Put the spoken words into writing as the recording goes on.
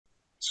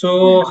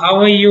So, how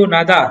are you,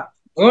 Nada?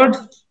 Good?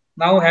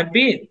 Now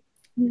happy?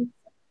 Mm.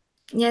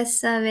 Yes,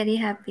 sir, very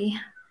happy.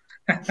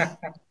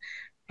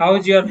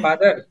 How's your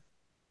father?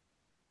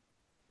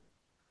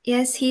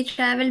 Yes, he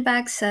traveled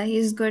back, sir.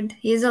 He's good.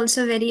 He's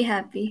also very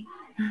happy.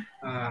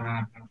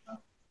 Uh,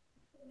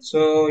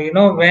 so,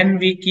 when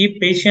we keep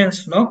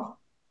patience, no,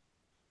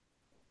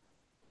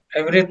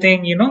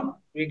 everything,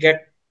 we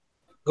get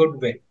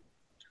good way.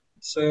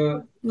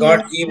 So, God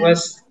Yes, give sir.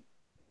 us,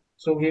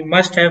 so we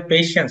must have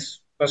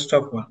patience, first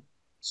of all.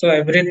 So,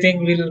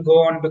 everything will go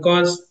on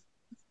because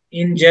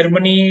in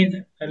Germany,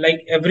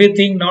 like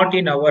everything not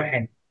in our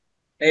hand.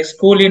 Like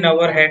school in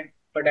our hand,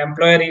 but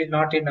employer is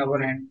not in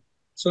our hand.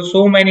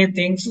 So many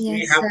things we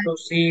Yes, have sir. to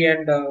see,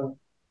 and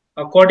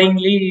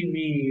accordingly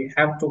we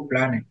have to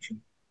plan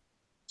actually.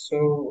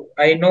 So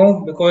I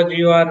know because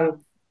you are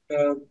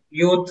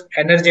youth,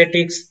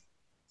 energetics.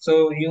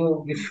 So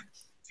you, if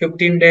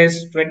 15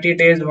 days, 20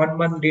 days, 1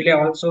 month delay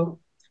also,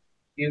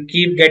 you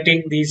keep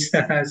getting these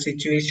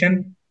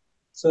situation.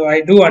 So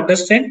I do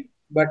understand,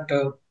 but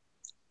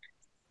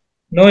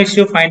no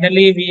issue.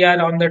 Finally, we are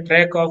on the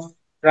track of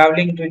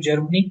traveling to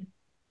Germany,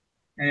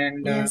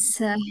 and Yes,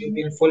 sir. you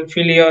will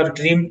fulfill your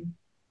dream.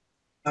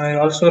 I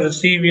also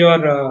receive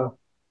your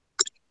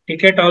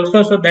ticket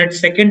also. So that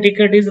second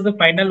ticket is the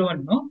final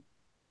one, no?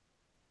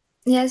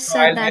 Yes, So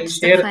sir. I'll That's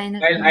the share.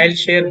 final I'll one.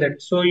 share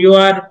that. So you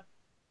are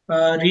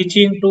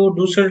reaching to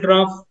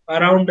Dusseldorf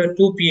around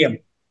 2 p.m.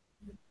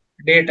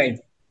 daytime.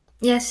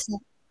 Yes, sir.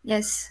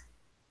 Yes.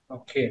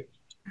 Okay.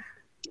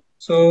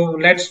 So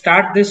let's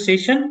start this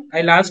session.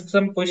 I'll ask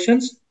some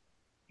questions.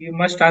 You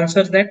must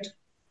answer that.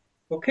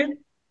 Okay.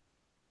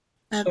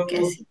 Okay.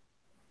 So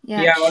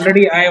Yeah, yeah, sure.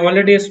 I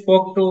already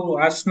spoke to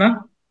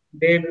Asna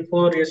day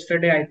before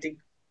yesterday. I think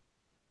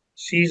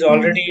she's Hmm.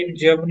 already in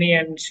Germany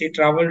and she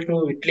traveled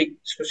to Italy.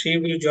 So she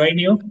will join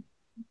you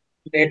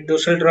at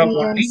Dusseldorf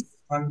Yes. only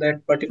on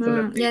that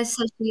particular day. Yes,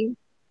 sir.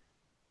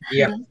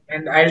 Yeah.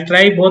 And I'll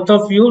try both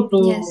of you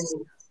Yes.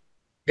 to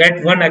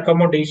get one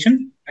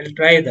accommodation. I'll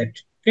try that.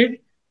 Okay.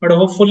 But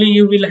hopefully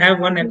you will have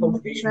one Yes,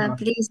 accommodation sir. only.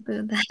 Please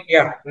do that.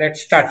 Yeah.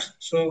 Let's start.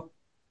 So,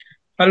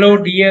 hello,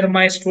 dear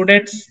my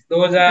students.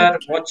 Those are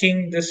Okay.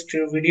 watching this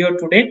video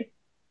today.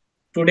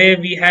 Today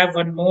we have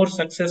one more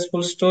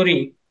successful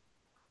story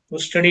to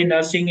study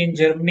nursing in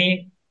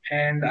Germany,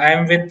 and I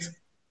am with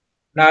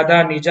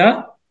Nada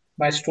Nizar,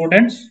 my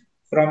students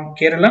from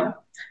Kerala,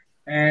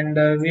 and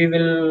we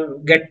will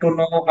get to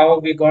know how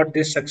we got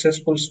this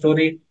successful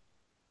story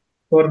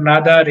for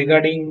Nada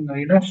regarding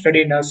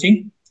study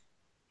nursing.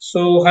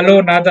 So,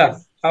 hello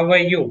Nada, how are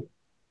you?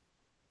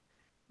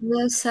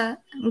 Yes, sir.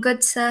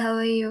 Good, sir. How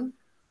are you?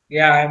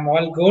 Yeah, I'm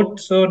all good.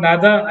 So,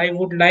 Nada, I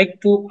would like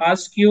to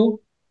ask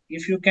you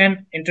if you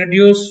can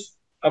introduce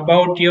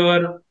about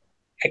your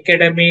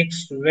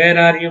academics, where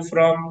are you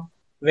from,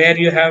 where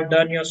you have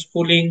done your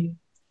schooling,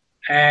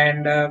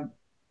 and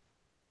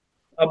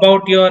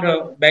about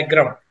your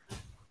background,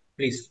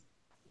 please.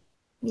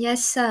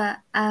 Yes, sir.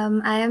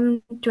 I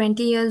am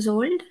 20 years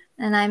old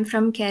and I'm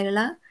from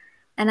Kerala.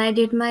 And I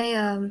did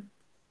my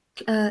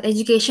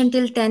education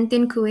till 10th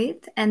in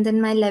Kuwait and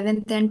then my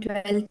 11th and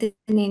 12th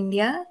in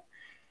India.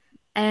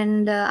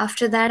 And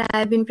after that,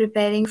 I've been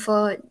preparing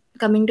for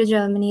coming to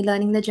Germany,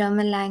 learning the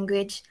German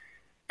language.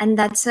 And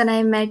that's when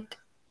I met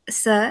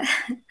Sir.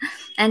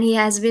 And he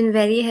has been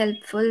very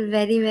helpful,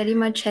 very, very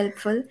much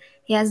helpful.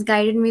 He has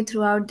guided me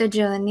throughout the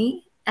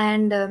journey.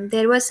 And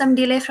there was some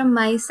delay from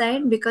my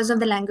side because of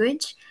the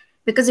language,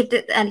 because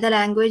the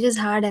language is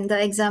hard and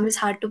the exam is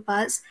hard to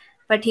pass.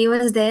 But he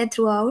was there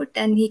throughout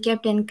and he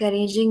kept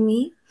encouraging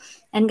me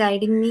and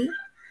guiding me,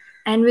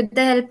 and with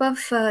the help of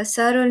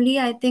sir only,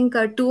 I think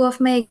two of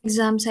my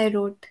exams I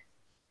wrote.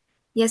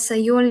 Yes, sir,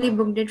 you only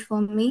booked it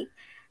for me.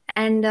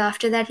 And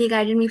after that, he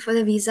guided me for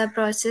the visa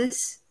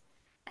process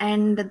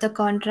and the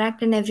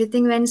contract, and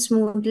everything went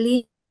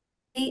smoothly.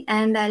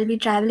 And I'll be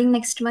traveling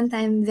next month.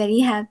 I'm very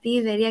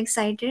happy, very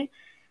excited.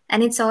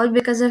 And it's all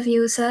because of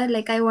you, sir.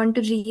 Like, I want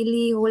to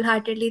really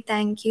wholeheartedly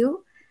thank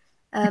you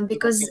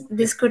because Okay,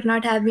 this okay, could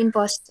not have been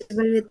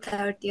possible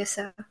without you,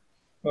 sir.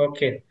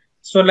 okay.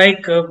 So,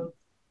 like,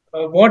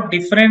 what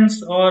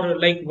difference or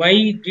like, why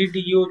did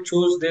you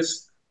choose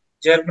this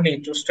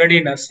Germany to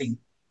study nursing?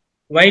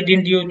 Why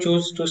didn't you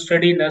choose to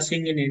study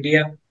nursing in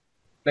India?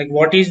 Like,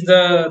 what is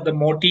the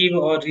motive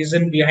or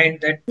reason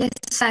behind that?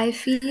 Yes, I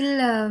feel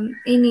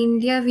in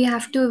India we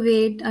have to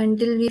wait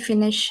until we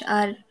finish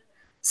our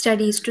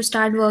studies to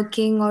start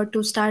working or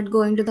to start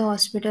going to the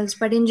hospitals.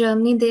 But in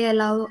Germany, they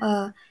allow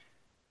a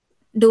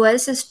dual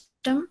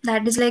system,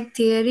 that is like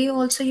theory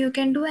also you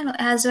can do, and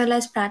as well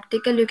as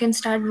practical. You can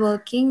start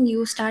working,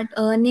 you start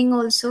earning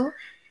also.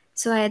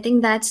 So I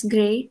think that's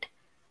great.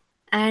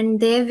 And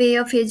their way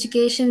of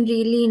education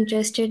really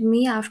interested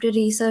me after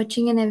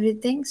researching and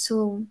everything.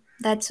 So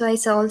that's why.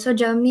 So also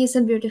Germany is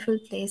a beautiful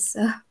place.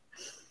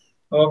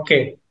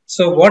 Okay.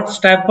 So, what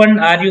stipend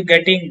are you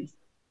getting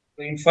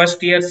in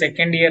first year,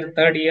 second year,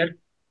 third year?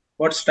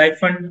 What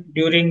stipend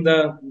during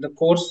the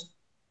course?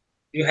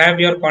 You have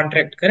your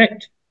contract,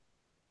 correct?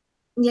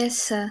 Yes,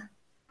 sir.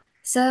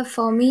 So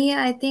for me,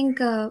 I think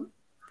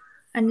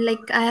and like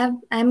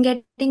I'm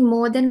getting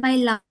more than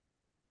my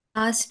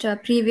last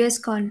previous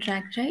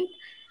contract, right?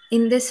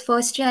 In this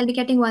first year I'll be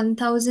getting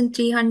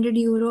 1300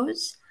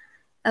 euros,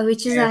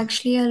 which is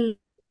actually a Yes. lot.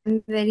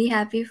 I'm very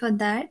happy for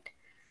that.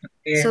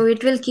 So it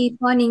Okay. will keep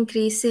on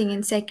increasing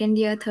in second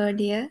year, third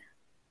year.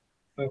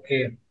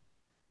 Okay.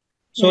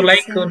 So, Yes,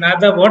 like, sir.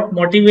 Nada, what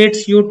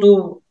motivates you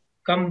to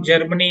come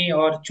Germany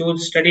or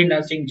choose study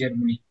nursing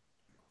Germany?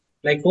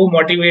 Like, who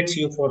motivates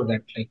you for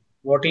that? Like,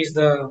 what is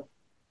the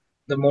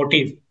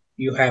motive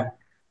you have?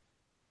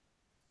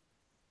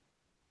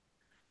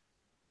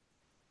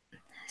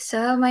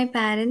 So my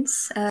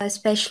parents,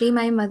 especially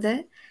my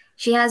mother,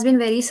 she has been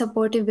very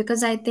supportive,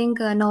 because I think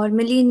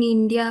normally in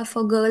India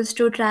for girls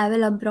to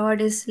travel abroad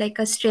is like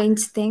a strange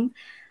thing.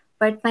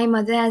 But my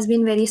mother has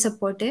been very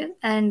supportive,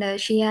 and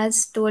she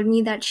has told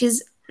me that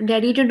she's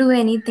ready to do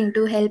anything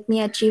to help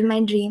me achieve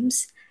my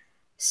dreams.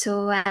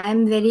 So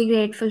I'm very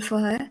grateful for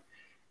her,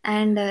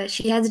 and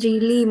she has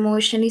really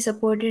emotionally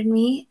supported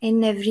me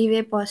in every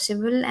way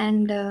possible.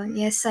 And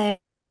yes, I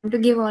want to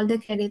give all the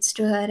credits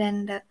to her,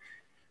 and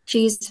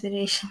she is my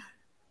inspiration.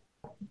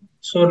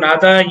 So,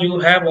 Nada, you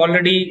have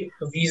already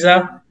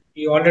visa.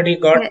 You already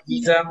got Yeah.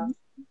 visa.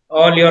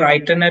 All your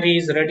itinerary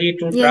is ready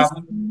to Yes,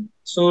 travel.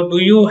 So, do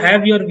you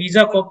have your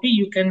visa copy?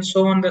 You can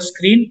show on the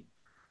screen.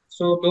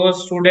 So,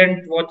 those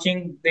students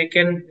watching, they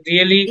can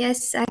really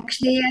yes,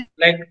 actually,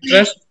 like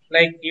trust,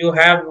 like you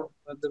have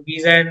the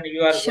visa and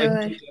you are going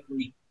sure, to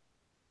Germany.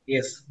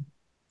 Yes,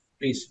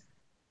 please.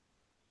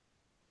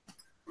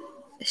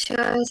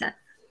 sure, sir.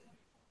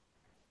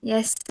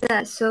 Yes,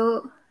 sir.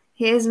 So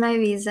here's my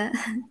visa.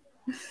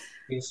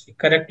 Please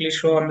correctly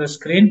show on the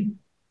screen.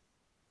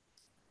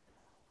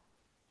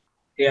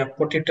 Yeah,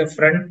 put it a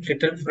front,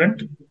 little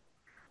front.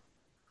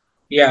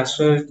 Yeah,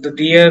 so the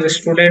dear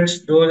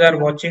students, those are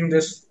watching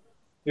this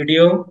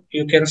video,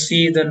 you can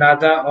see the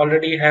Nada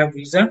already have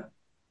visa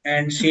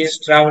and she is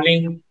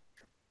traveling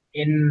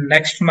in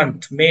next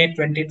month, May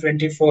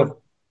 2024,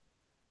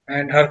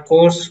 and her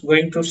course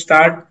going to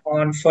start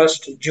on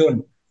 1st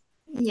June.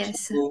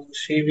 Yes, sir. So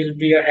she will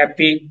be a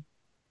happy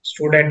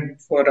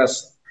student for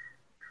us.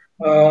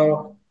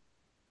 Uh,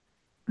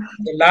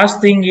 the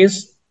last thing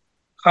is,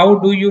 how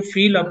do you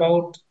feel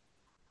about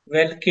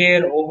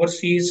Welcare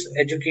overseas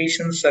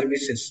education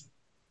services?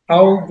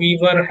 How we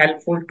were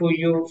helpful to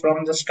you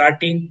from the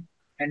starting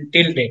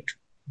until date?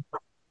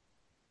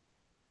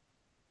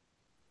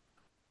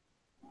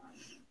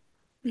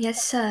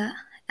 Yes, sir.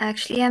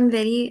 Actually, I'm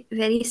very,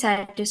 very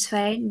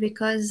satisfied,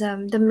 because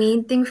the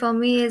main thing for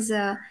me is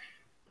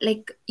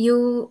like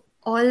you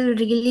all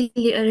really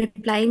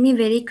reply me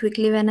very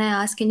quickly when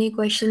I ask any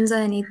questions or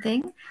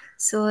anything.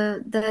 So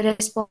the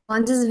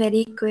response is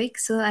very quick.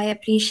 So I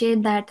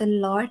appreciate that a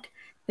lot,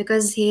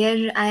 because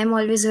here I am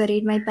always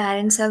worried. My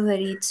parents are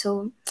worried.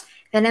 So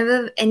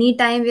whenever,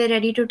 anytime we are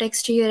ready to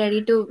text you, you're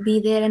ready to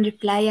be there and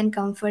reply and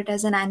comfort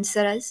us and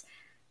answer us.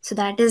 So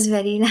that is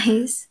very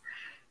nice.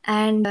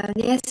 And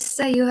yes,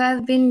 sir, you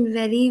have been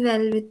very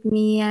well with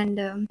me,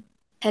 and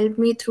helped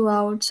me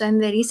throughout. So I'm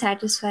very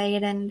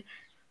satisfied, and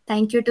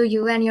thank you to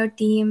you and your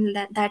team,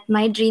 that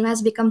my dream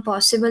has become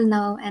possible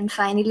now. And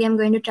finally, I'm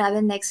going to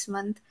travel next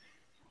month.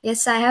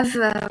 Yes, I have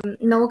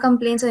no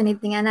complaints or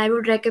anything, and I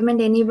would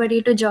recommend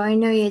anybody to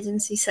join your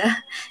agency, sir,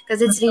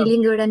 because it's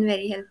really good and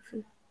very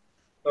helpful.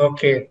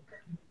 Okay.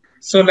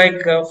 So,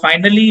 like,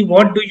 finally,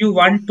 what do you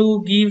want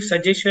to give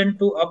suggestion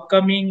to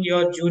upcoming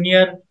your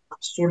junior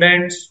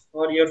students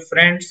or your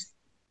friends,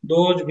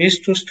 those wish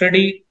to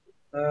study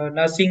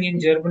nursing in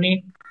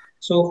Germany?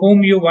 So,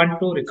 whom you want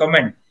to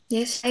recommend?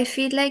 Yes, I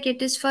feel like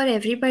it is for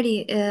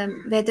everybody,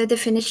 whether they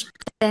finish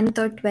 10th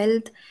or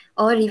 12th,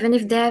 or even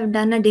if they have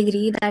done a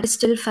degree, that is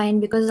still fine,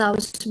 because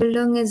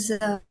Ausbildung is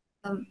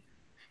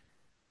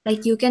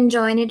like you can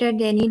join it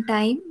at any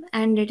time,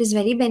 and it is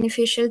very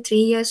beneficial, 3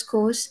 years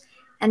course,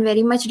 and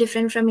very much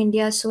different from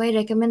India. So I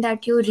recommend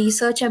that you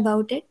research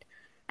about it,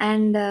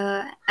 and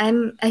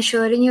I'm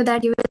assuring you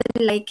that you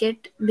will like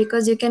it,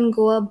 because you can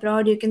go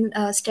abroad, you can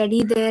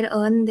study there,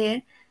 earn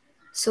there.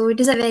 So it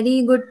is a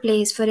very good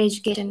place for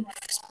education,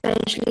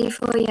 especially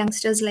for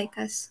youngsters like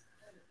us.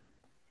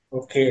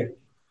 Okay.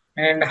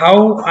 And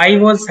how I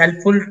was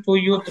helpful to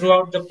you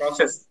throughout the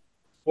process?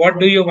 What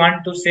do you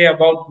want to say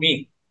about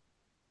me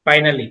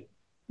finally?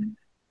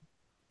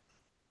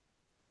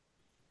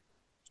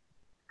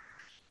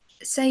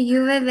 So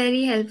you were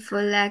very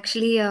helpful.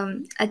 Actually,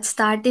 at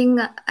starting,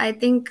 I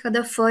think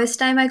the first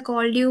time I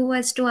called you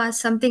was to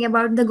ask something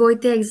about the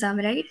Goethe exam,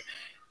 right?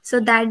 So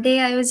that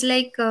day I was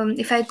like,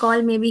 if I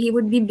call, maybe he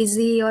would be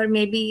busy, or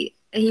maybe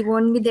he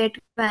won't be there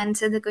to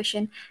answer the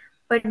question.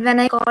 But when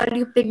I called,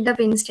 you picked up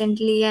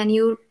instantly, and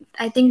you,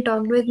 I think,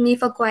 talked with me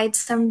for quite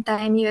some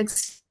time. You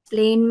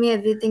explained me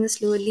everything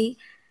slowly.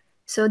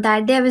 So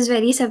that day I was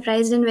very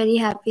surprised and very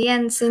happy.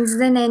 And since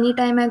then,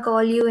 anytime I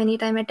call you,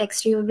 anytime I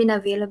text you, you've been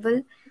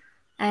available.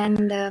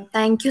 And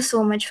thank you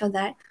so much for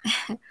that.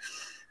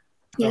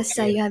 Yes,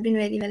 sir, Okay. you have been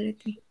very well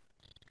with me.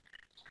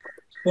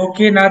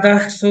 Okay,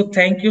 Nada. So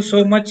thank you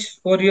so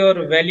much for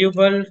your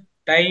valuable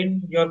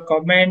time, your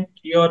comment,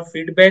 your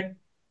feedback.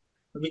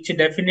 which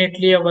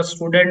definitely our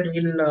student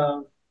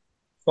will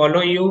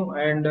follow you,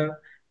 and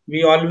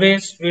we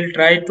always will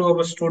try to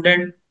our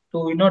student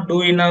to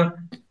do in a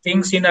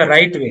things in a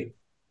right way.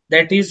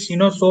 That is,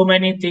 so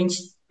many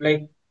things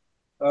like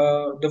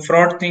the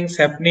fraud things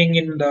happening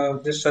in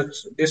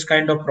this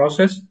kind of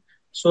process.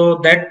 So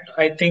that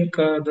I think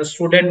the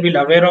student will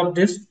aware of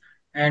this,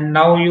 and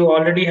now you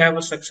already have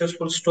a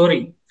successful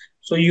story,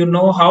 so you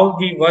know how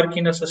we work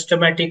in a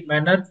systematic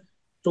manner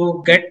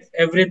to get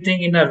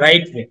everything in a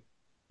right way.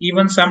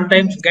 Even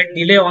sometimes Yes. get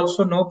delay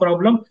also, no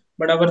problem,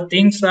 but our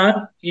things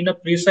are in a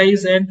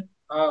precise and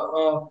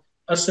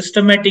a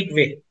systematic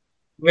way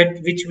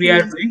which we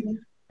are Yes. doing,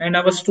 and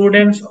our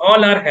students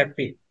all are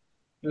happy.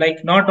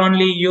 Like not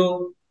only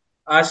you,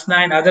 Asna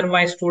and other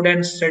my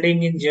students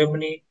studying in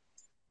Germany,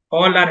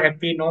 all are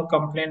happy, no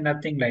complaint,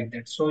 nothing like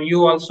that. So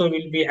you also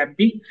will be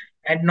happy.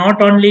 And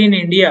not only in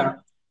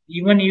India,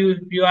 even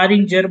you are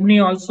in Germany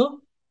also,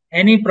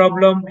 any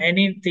problem,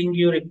 anything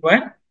you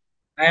require,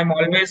 I am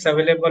always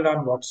available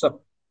on WhatsApp.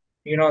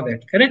 You know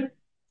that, correct?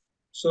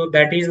 So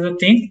that is the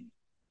thing.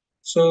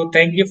 So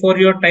thank you for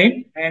your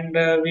time, and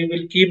we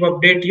will keep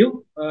update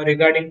you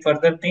regarding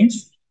further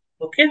things.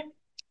 Okay.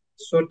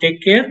 So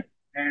take care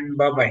and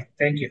bye bye.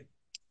 Thank you.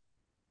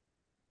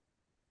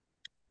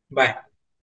 Bye.